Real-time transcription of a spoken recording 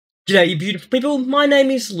G'day you beautiful people, my name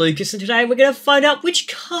is Lucas and today we're going to find out which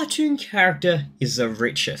cartoon character is the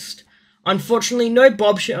richest. Unfortunately, no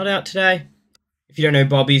Bob shout out today. If you don't know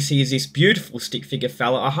Bob is, he is this beautiful stick figure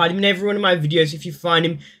fella. I hide him in every one of my videos. If you find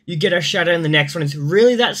him, you get a shout out in the next one. It's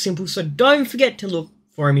really that simple, so don't forget to look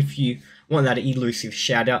for him if you want that elusive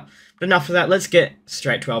shout out. But enough of that, let's get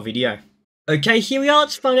straight to our video. Okay, here we are,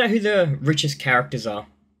 let's find out who the richest characters are.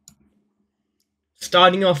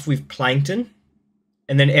 Starting off with Plankton.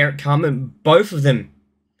 And then Eric Cartman, both of them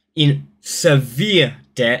in severe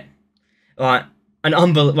debt. Like,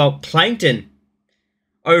 Plankton,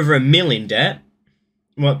 over $1 million debt.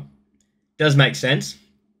 Well, does make sense.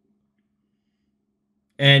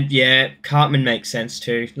 And yeah, Cartman makes sense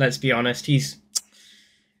too, let's be honest. He's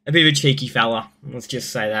a bit of a cheeky fella, let's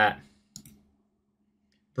just say that.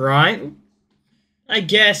 Brian, I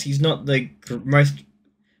guess he's not the most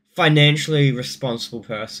financially responsible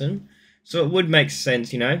person. So it would make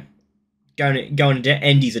sense, you know, going to debt,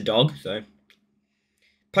 and he's a dog, so.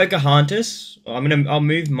 Pocahontas, I'll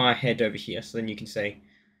move my head over here so then you can see.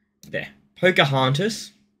 There.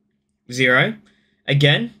 Pocahontas, 0.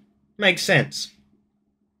 Again, makes sense.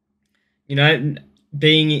 You know,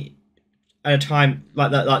 being at a time,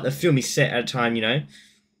 like the film is set at a time, you know,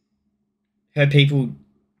 her people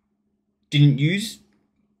didn't use,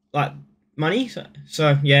 like, money,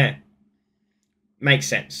 so yeah, makes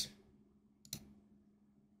sense.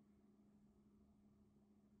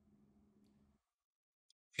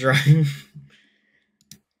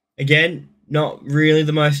 Again, not really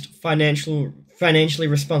the most financially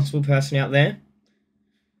responsible person out there.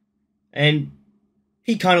 And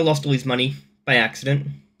he kind of lost all his money by accident.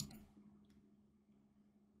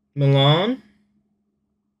 Milan,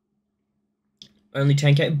 only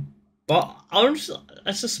 10k, but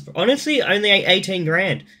honestly only 18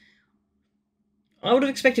 grand. I would have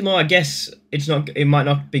expected more. I guess it might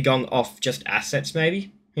not be going off just assets,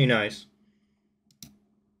 maybe. Who knows?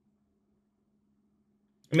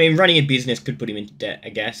 I mean, running a business could put him into debt, I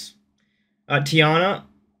guess. Tiana,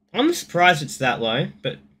 I'm surprised it's that low,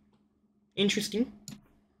 but interesting.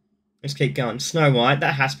 Let's keep going. Snow White,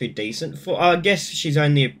 that has to be decent. I guess she's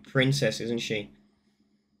only a princess, isn't she?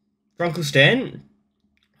 Grunkle Stan,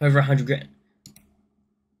 over 100 grand.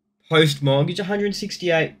 Post mortgage,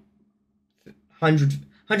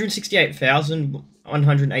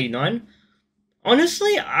 168,189.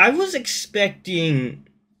 Honestly, I was expecting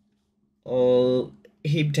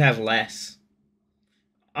him to have less.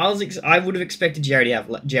 I would have expected Jerry to have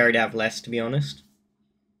less, to be honest.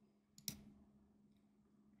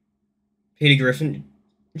 Peter Griffin,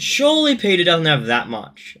 surely Peter doesn't have that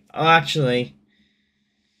much. Oh, actually,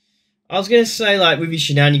 I was gonna say, like, with his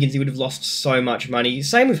shenanigans, he would have lost so much money.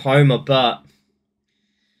 Same with Homer, but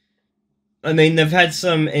I mean, they've had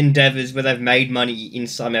some endeavors where they've made money in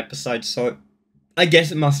some episodes, so I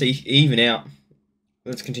guess it must even out.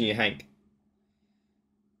 Let's continue, Hank.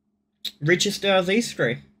 Richest out of these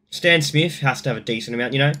three. Stan Smith has to have a decent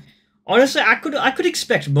amount, you know. Honestly, I could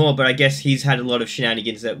expect more, but I guess he's had a lot of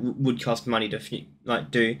shenanigans that would cost money to, like,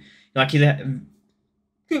 do. Like, he's a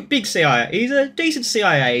big CIA. He's a decent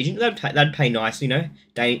CIA agent. That'd pay nicely, you know,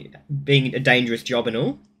 being a dangerous job and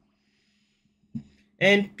all.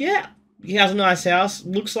 And yeah, he has a nice house.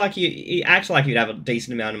 Looks like he acts like he'd have a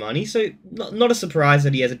decent amount of money. So not a surprise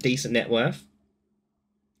that he has a decent net worth.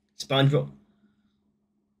 SpongeBob.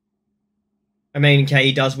 I mean, okay,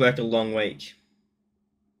 he does work a long week.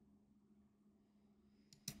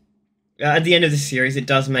 At the end of the series, it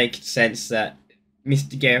does make sense that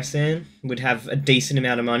Mr. Garrison would have a decent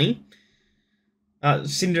amount of money.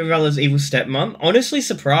 Cinderella's evil stepmom. Honestly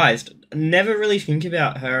surprised. Never really think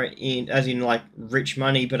about her as in like rich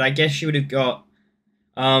money, but I guess she would have got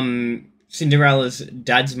Cinderella's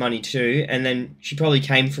dad's money too, and then she probably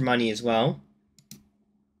came from money as well.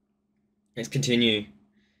 Let's continue.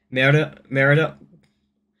 Merida.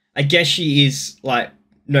 I guess she is like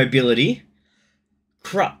nobility.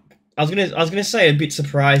 I was gonna say a bit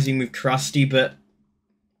surprising with Krusty, but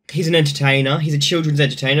he's an entertainer. He's a children's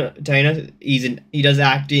entertainer. He does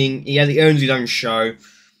acting. He owns his own show.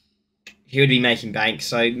 He would be making bank,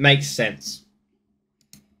 so it makes sense.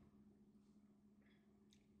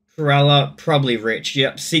 Cruella, probably rich.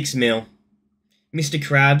 Yep, 6 mil. Mr.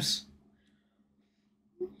 Krabs.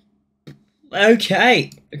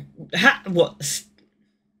 Okay. What?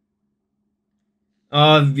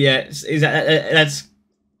 Oh, yeah. That's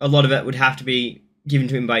a lot of it would have to be given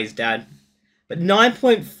to him by his dad. But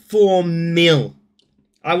 9.4 mil.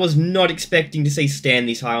 I was not expecting to see Stan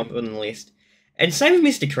this high up on the list. And same with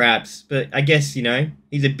Mr. Krabs. But I guess, you know,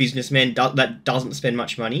 he's a businessman that doesn't spend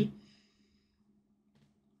much money.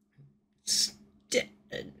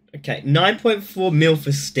 Okay, 9.4 mil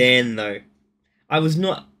for Stan though. I was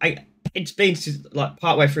not. It's been like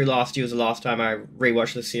partway through last year was the last time I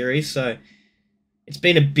rewatched the series, so it's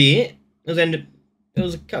been a bit. It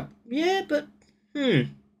was a couple. Yeah, but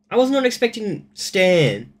I was not expecting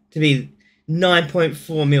Stan to be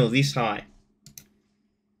 9.4 mil this high.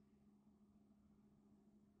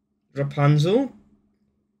 Rapunzel.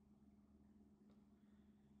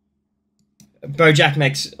 BoJack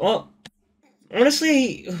makes. Oh,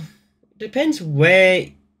 honestly, depends where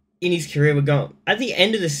in his career we're going. At the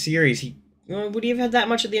end of the series, would he have had that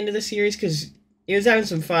much at the end of the series? Because he was having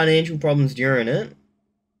some financial problems during it,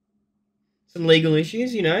 some legal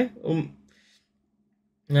issues, you know.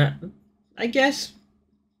 Nah, I guess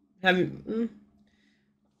having.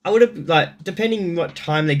 I would have like depending what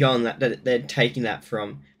time they go on that they're taking that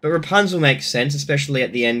from. But Rapunzel makes sense, especially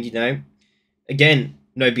at the end. You know, again,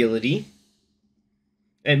 nobility.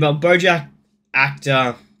 And well, BoJack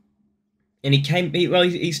actor, and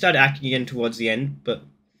he started acting again towards the end. But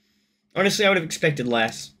honestly, I would have expected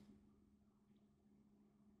less.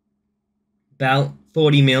 About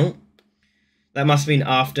 40 mil. That must have been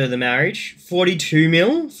after the marriage. 42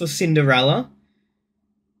 mil for Cinderella.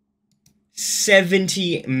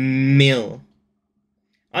 70 mil.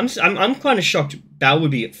 I'm kind of shocked Belle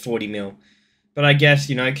would be at 40 mil. But I guess,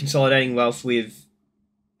 you know, consolidating wealth with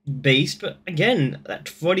Beast. But again, that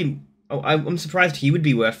 40... Oh, I'm surprised he would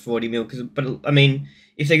be worth 40 mil. But, I mean,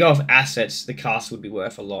 if they go off assets, the cast would be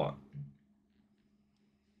worth a lot.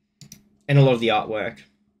 And a lot of the artwork.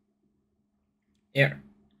 Yeah.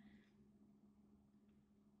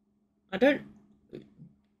 I don't...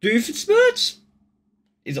 Doofenshmirtz?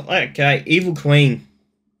 Is it like, okay, Evil Queen.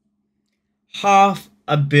 Half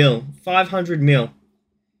a bill. 500 mil.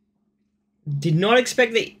 Did not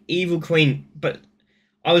expect the Evil Queen, but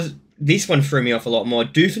this one threw me off a lot more.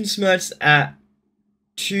 Doofenshmirtz at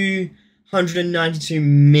 292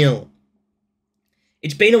 mil.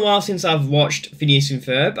 It's been a while since I've watched Phineas and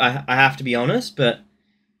Ferb, I have to be honest, but I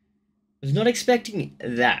was not expecting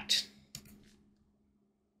that.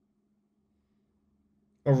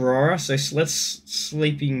 Aurora, so let's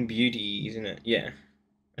Sleeping Beauty, isn't it? Yeah,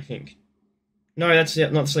 I think. No, that's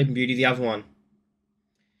not Sleeping Beauty, the other one.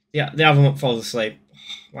 Yeah, the other one falls asleep.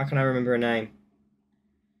 Why can't I remember her name?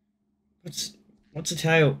 What's the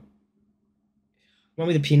tail? One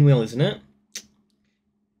with the pinwheel, isn't it?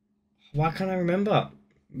 Why can't I remember?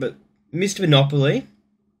 But Mr. Monopoly.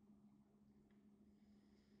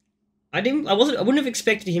 I wouldn't have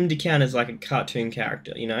expected him to count as like a cartoon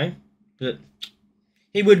character, you know? But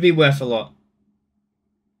he would be worth a lot.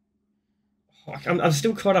 I'm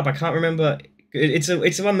still caught up. I can't remember. It's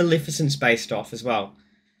a one Maleficent's based off as well.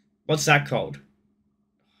 What's that called?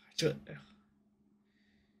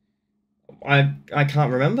 I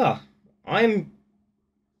can't remember. I'm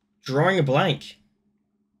drawing a blank.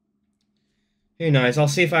 Who knows? I'll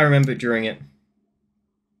see if I remember during it.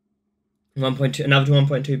 1.2, another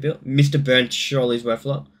 1.2 bill. Mr. Burns surely is worth a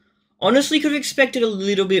lot. Honestly, could have expected a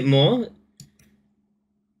little bit more.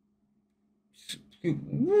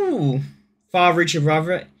 Ooh, Far Richer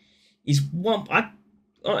Brother is one. I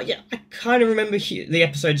kind of remember the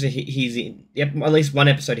episodes that he's in. Yep, at least one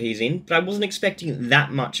episode he's in, but I wasn't expecting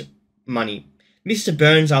that much money. Mr.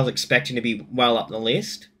 Burns, I was expecting to be well up the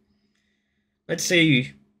list. Let's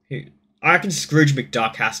see who. I reckon Scrooge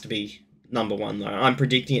McDuck has to be number one though. I'm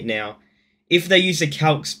predicting it now. If they use the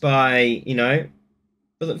calcs by, you know,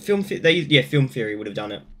 was it Film Theory would have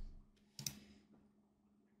done it.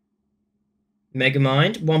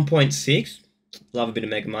 Megamind, 1.6. Love a bit of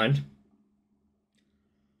Megamind.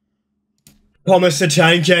 Thomas the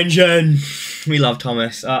Tank Engine. We love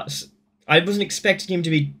Thomas. I wasn't expecting him to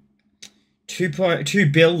be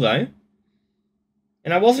 2.2 bill though,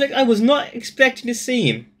 and I was not expecting to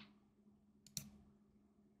see him.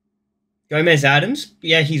 Gomez Adams,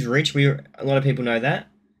 yeah, he's rich. A lot of people know that.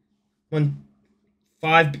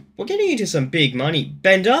 1.5. We're getting into some big money.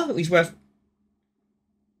 Bender, he's worth.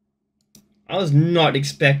 I was not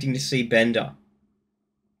expecting to see Bender.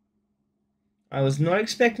 I was not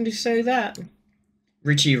expecting to say that.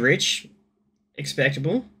 Richie Rich,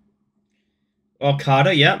 expectable. Oh,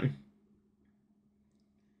 Carter, yep.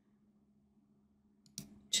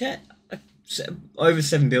 Over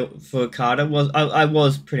 7 bill for Carter. I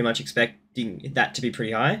was pretty much expecting that to be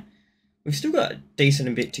pretty high. We've still got a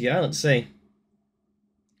decent bit to go. Let's see.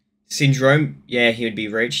 Syndrome, yeah, he would be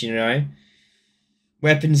rich, you know.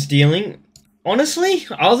 Weapons dealing. Honestly,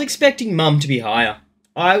 I was expecting Mum to be higher.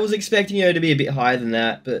 I was expecting her to be a bit higher than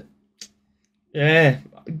that, but yeah,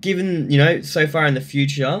 given, you know, so far in the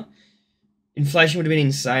future, Inflation would have been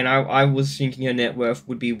insane. I was thinking her net worth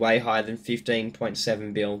would be way higher than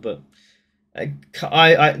 15.7 bill, but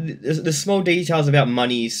the small details about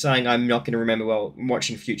money is saying I'm not going to remember while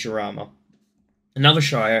watching Futurama. Another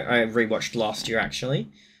show I rewatched last year, actually.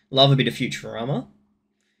 Love a bit of Futurama.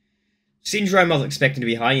 Syndrome I was expecting to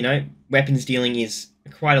be high, you know. Weapons dealing is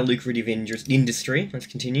quite a lucrative industry. Let's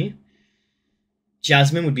continue.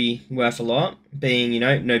 Jasmine would be worth a lot, being, you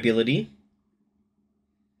know, nobility.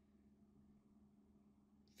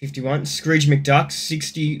 51. Scrooge McDuck,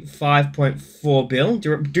 65.4 bill.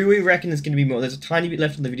 Do we reckon there's going to be more? There's a tiny bit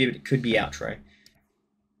left in the video, but it could be outro.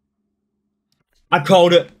 I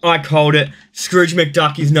called it. I called it. Scrooge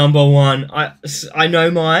McDuck is #1. I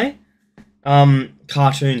know my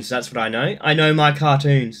cartoons. That's what I know. I know my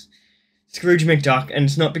cartoons. Scrooge McDuck, and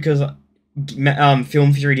it's not because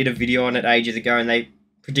Film Theory did a video on it ages ago, and they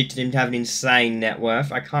predicted him to have an insane net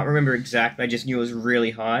worth. I can't remember exactly. I just knew it was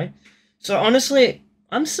really high. So honestly,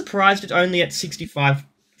 I'm surprised it's only at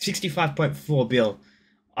 65.4 bill.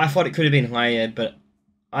 I thought it could have been higher, but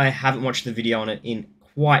I haven't watched the video on it in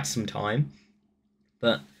quite some time.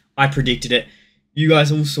 But I predicted it. You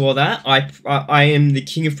guys all saw that. I am the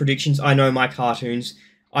king of predictions. I know my cartoons.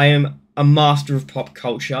 I am a master of pop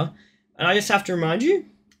culture. And I just have to remind you,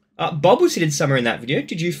 Bob was hidden somewhere in that video.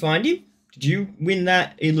 Did you find him? Did you win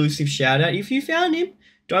that elusive shout out? If you found him,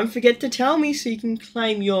 don't forget to tell me so you can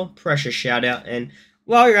claim your precious shout out. And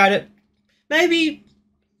while you're at it, maybe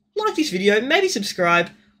like this video, maybe subscribe,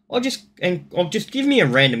 or just give me a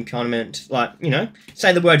random comment, like, you know,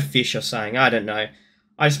 say the word fish or something. I don't know.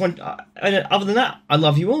 I just want, other than that, I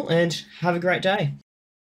love you all and have a great day.